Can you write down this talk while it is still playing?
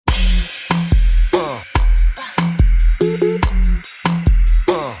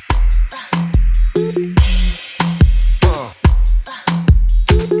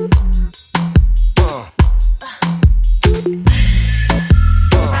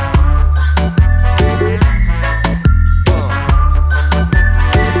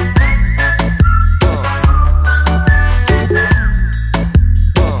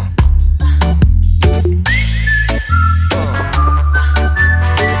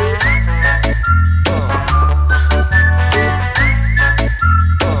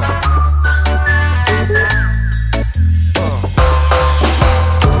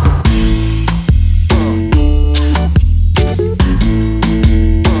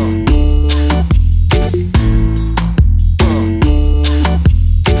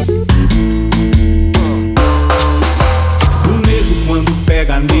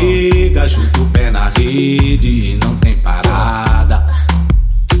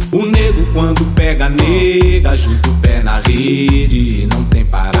quando pega nega, junta o pé na rede, não tem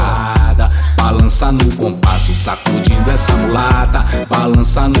parada. Balança no compasso, sacudindo essa mulata.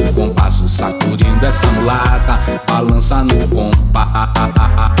 Balança no compasso, sacudindo essa mulata. Balança no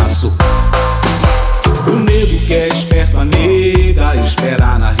compasso. O nego que é esperto, a nega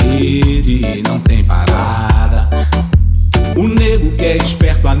espera na rede, não tem parada. O nego que é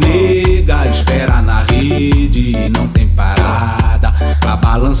esperto, a nega espera na rede, não tem parada. Pra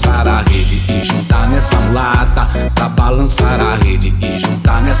balançar a rede e juntar nessa mulata. Pra balançar a rede e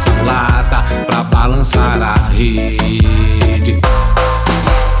juntar nessa mulata. Pra balançar a rede.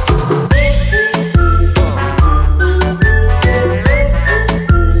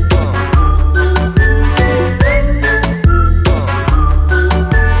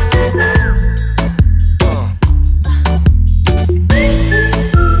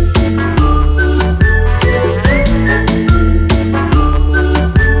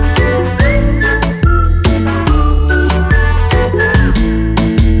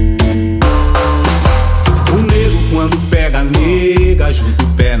 Junta o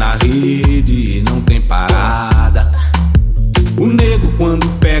pé na rede, não tem parada. O nego quando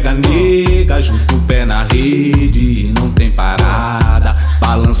pega nega, junta o pé na rede, não tem parada.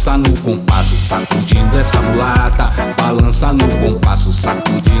 Balança no compasso, sacudindo essa mulata. Balança no compasso,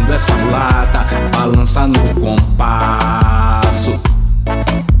 sacudindo essa mulata. Balança no compasso.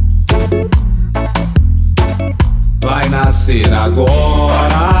 Vai nascer agora,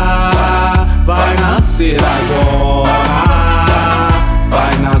 vai nascer agora.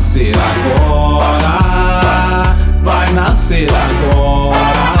 Vai nascer agora, vai nascer agora.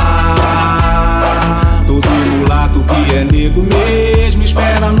 Todo mulato que é nego mesmo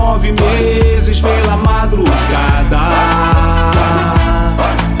espera 9 meses pela madrugada.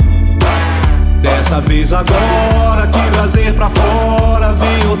 Dessa vez agora te trazer pra fora,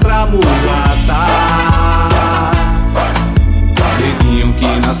 vem outra mulata. Neguinho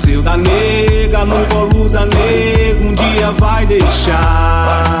que nasceu da nega, no colo da nega, um dia vai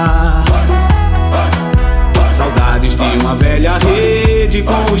deixar saudades de uma velha rede,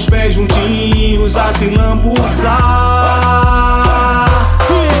 com os pés juntinhos a se lambujar.